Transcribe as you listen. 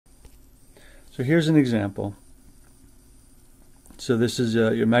So here's an example. So this is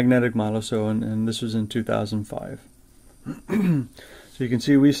your magnetic model, and this was in 2005. So you can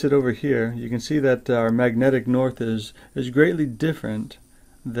see we sit over here. You can see that our magnetic north is greatly different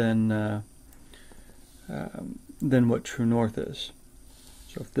than what true north is.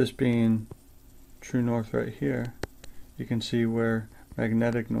 So if this being true north right here, you can see where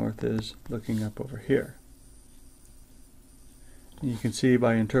magnetic north is looking up over here. And you can see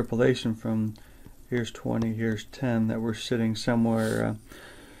by interpolation from here's 20, here's 10, that we're sitting somewhere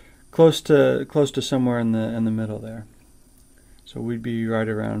close to somewhere in the middle there. So we'd be right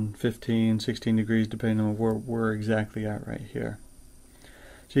around 15, 16 degrees depending on where we're exactly at right here.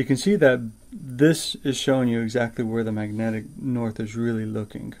 So you can see that this is showing you exactly where the magnetic north is really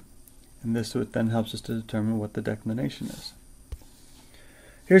looking. And this then helps us to determine what the declination is.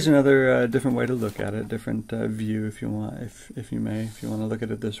 Here's another different way to look at it, different view if you want, if you want to look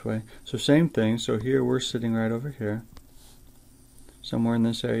at it this way. So same thing, so here we're sitting right over here, somewhere in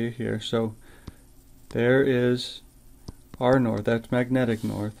this area here. So there is our north, that's magnetic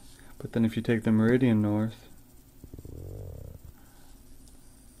north. But then if you take the meridian north,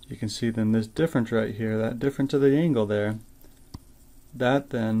 you can see then this difference right here, that difference of the angle there, that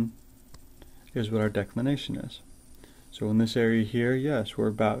then is what our declination is. So in this area here, yes, we're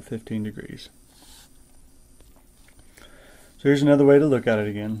about 15 degrees. So here's another way to look at it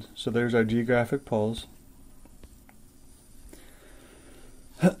again. So there's our geographic poles.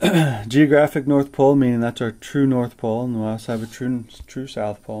 Geographic North Pole, meaning that's our true North Pole, and we also have a true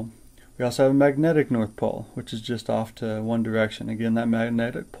South Pole. We also have a magnetic North Pole, which is just off to one direction. Again, that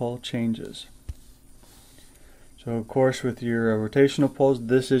magnetic pole changes. So of course with your rotational poles,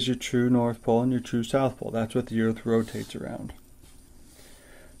 this is your true North Pole and your true South Pole. That's what the Earth rotates around.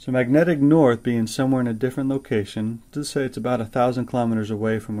 So magnetic north being somewhere in a different location, let's say it's about 1,000 kilometers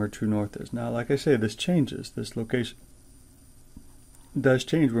away from where true north is. Now like I say, this changes. This location does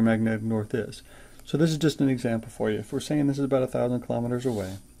change where magnetic north is. So this is just an example for you. If we're saying this is about 1,000 kilometers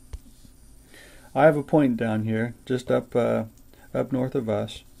away, I have a point down here, just up north of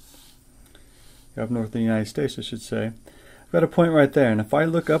us, up north of the United States, I should say. I've got a point right there, and if I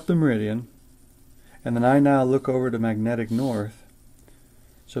look up the meridian, and then I now look over to magnetic north,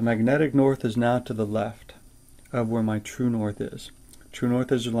 so magnetic north is now to the left of where my true north is. True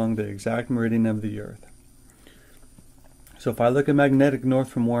north is along the exact meridian of the Earth. So if I look at magnetic north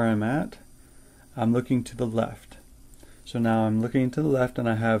from where I'm at, I'm looking to the left. So now I'm looking to the left and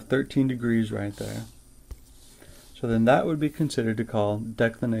I have 13 degrees right there. So then that would be considered to call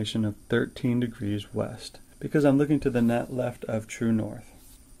declination of 13 degrees west, because I'm looking to the net left of true north.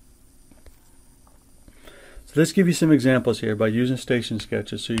 So let's give you some examples here by using station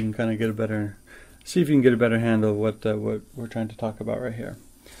sketches so you can kind of get a better, see if you can get a better handle of what we're trying to talk about right here.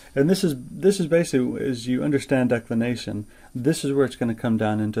 And this is basically, as you understand declination, this is where it's going to come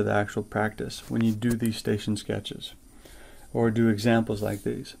down into the actual practice when you do these station sketches or do examples like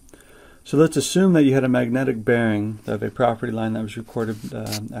these. So let's assume that you had a magnetic bearing of a property line that was recorded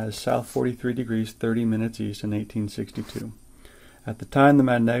as south 43 degrees 30 minutes east in 1862. At the time, the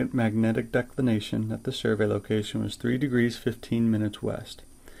magnetic declination at the survey location was 3 degrees 15 minutes west.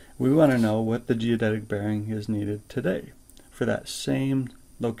 We want to know what the geodetic bearing is needed today for that same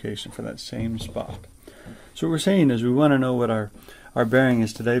location, for that same spot. So what we're saying is we want to know what our bearing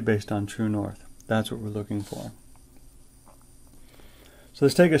is today based on true north. That's what we're looking for. So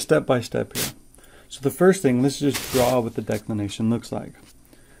let's take it step by step here. So the first thing, let's just draw what the declination looks like.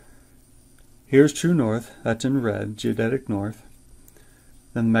 Here's true north, that's in red, geodetic north.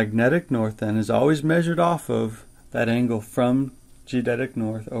 Then magnetic north then is always measured off of that angle from geodetic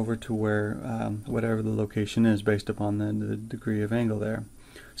north over to where whatever the location is based upon the degree of angle there.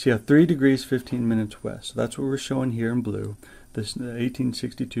 So you have 3 degrees 15 minutes west. So that's what we're showing here in blue, this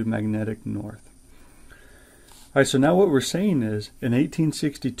 1862 magnetic north. Alright, so now what we're saying is, in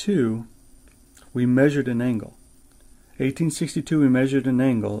 1862, we measured an angle. 1862, we measured an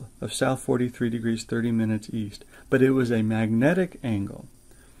angle of south 43 degrees 30 minutes east, but it was a magnetic angle.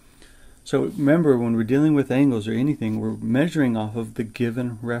 So remember, when we're dealing with angles or anything, we're measuring off of the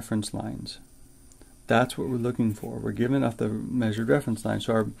given reference lines. That's what we're looking for. We're given off the measured reference line.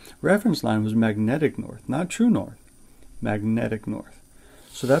 So our reference line was magnetic north, not true north, magnetic north.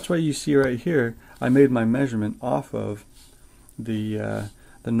 So that's why you see right here, I made my measurement off of the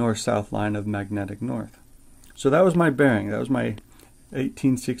north-south line of magnetic north. So that was my bearing. That was my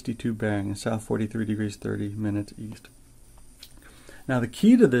 1862 bearing in south 43 degrees 30 minutes east. Now the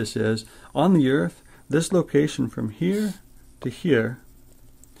key to this is, on the Earth, this location from here to here,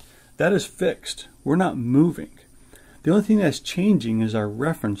 that is fixed. We're not moving. The only thing that's changing is our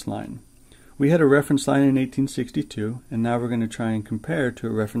reference line. we had a reference line in 1862, and now we're going to try and compare to a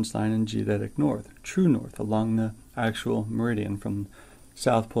reference line in geodetic north, true north, along the actual meridian from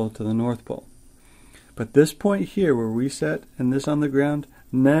South Pole to the North Pole. But this point here where we set and this on the ground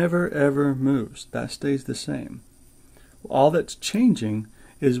never ever moves. That stays the same. All that's changing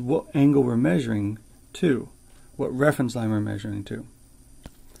is what angle we're measuring to, what reference line we're measuring to.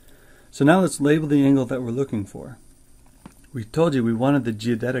 So now let's label the angle that we're looking for. We told you we wanted the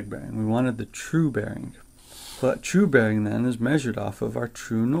geodetic bearing, we wanted the true bearing. Well, that true bearing then is measured off of our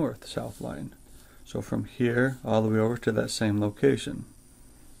true north south line. So from here all the way over to that same location.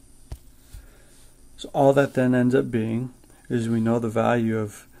 So all that then ends up being is we know the value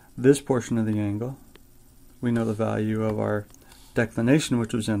of this portion of the angle. We know the value of our declination,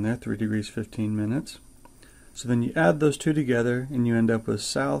 which was in there, 3 degrees 15 minutes. So then you add those two together and you end up with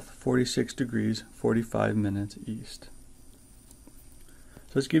south 46 degrees 45 minutes east.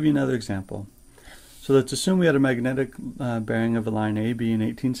 So let's give you another example. So let's assume we had a magnetic bearing of a line AB in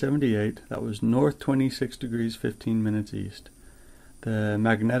 1878 that was north 26 degrees 15 minutes east. The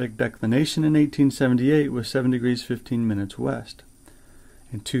magnetic declination in 1878 was 7 degrees 15 minutes west.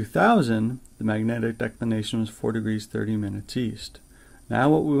 In 2000, the magnetic declination was 4 degrees 30 minutes east. Now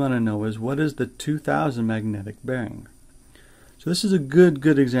what we want to know is, what is the 2000 magnetic bearing? So this is a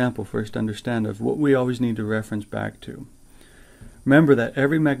good example for us to understand of what we always need to reference back to. Remember that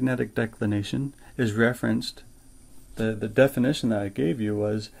every magnetic declination is referenced, the definition that I gave you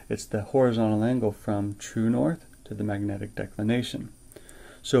was, it's the horizontal angle from true north to the magnetic declination.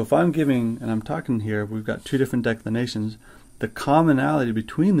 So if I'm giving, and I'm talking here, we've got two different declinations, the commonality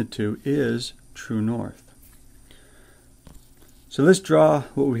between the two is true north. So let's draw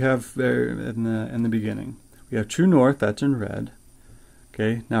what we have there in the beginning. We have true north, that's in red.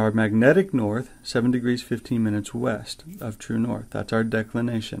 Okay, now our magnetic north, 7 degrees 15 minutes west of true north. That's our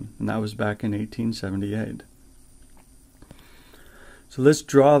declination, and that was back in 1878. So let's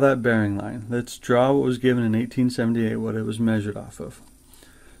draw that bearing line. Let's draw what was given in 1878, what it was measured off of.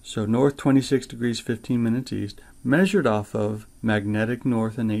 So north 26 degrees 15 minutes east, measured off of magnetic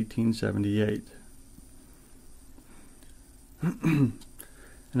north in 1878. And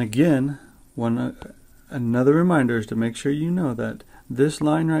again, another reminder is to make sure you know that this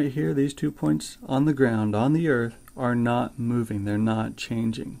line right here, these 2 points on the ground, on the earth, are not moving. They're not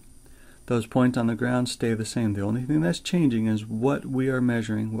changing. Those points on the ground stay the same. The only thing that's changing is what we are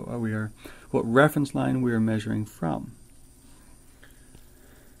measuring, what reference line we are measuring from.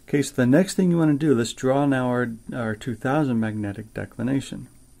 Okay, so the next thing you want to do, let's draw now our 2000 magnetic declination.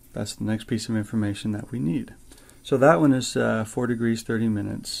 That's the next piece of information that we need. So that one is 4 degrees 30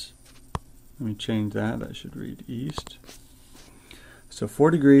 minutes. Let me change that. That should read east. So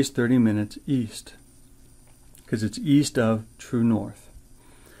 4 degrees 30 minutes east, because it's east of true north.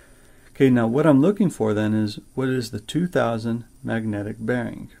 Okay, now what I'm looking for then is, what is the 2000 magnetic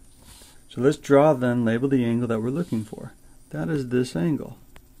bearing? So let's draw then, label the angle that we're looking for. That is this angle.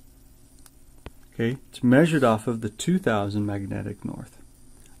 Okay, it's measured off of the 2000 magnetic north.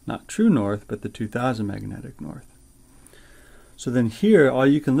 Not true north, but the 2000 magnetic north. So then here, all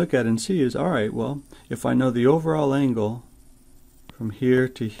you can look at and see is, alright, well, if I know the overall angle from here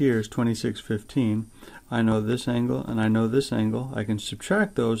to here is 2615, I know this angle and I know this angle, I can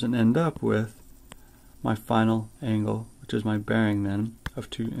subtract those and end up with my final angle, which is my bearing then of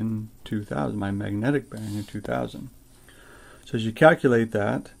 2000, my magnetic bearing in 2000. So as you calculate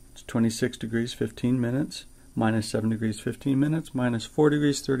that, it's 26 degrees 15 minutes minus 7 degrees 15 minutes minus 4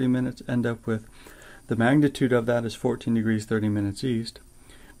 degrees 30 minutes, end up with the magnitude of that is 14 degrees 30 minutes east.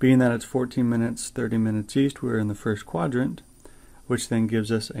 Being that it's 14 minutes 30 minutes east, we're in the first quadrant, which then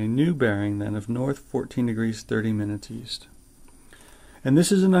gives us a new bearing then of north 14 degrees 30 minutes east. And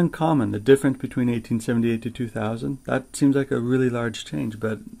this isn't uncommon, the difference between 1878 to 2000. That seems like a really large change,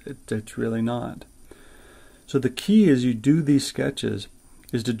 but it's really not. So the key as you do these sketches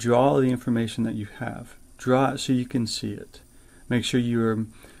is to draw the information that you have. Draw it so you can see it. Make sure you're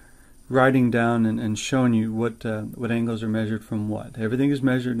writing down and showing you what angles are measured from what. Everything is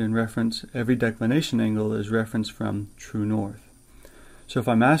measured in reference, every declination angle is referenced from true north. So if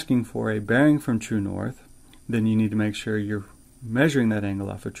I'm asking for a bearing from true north, then you need to make sure you're measuring that angle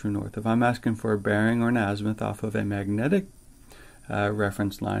off of true north. If I'm asking for a bearing or an azimuth off of a magnetic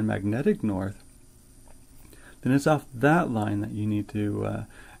reference line, magnetic north, then it's off that line that you need to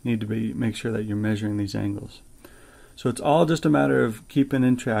make sure that you're measuring these angles. So it's all just a matter of keeping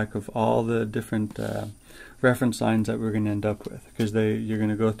in track of all the different reference lines that we're going to end up with, because you're going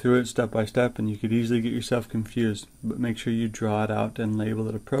to go through it step by step and you could easily get yourself confused, but make sure you draw it out and label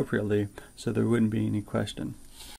it appropriately so there wouldn't be any question.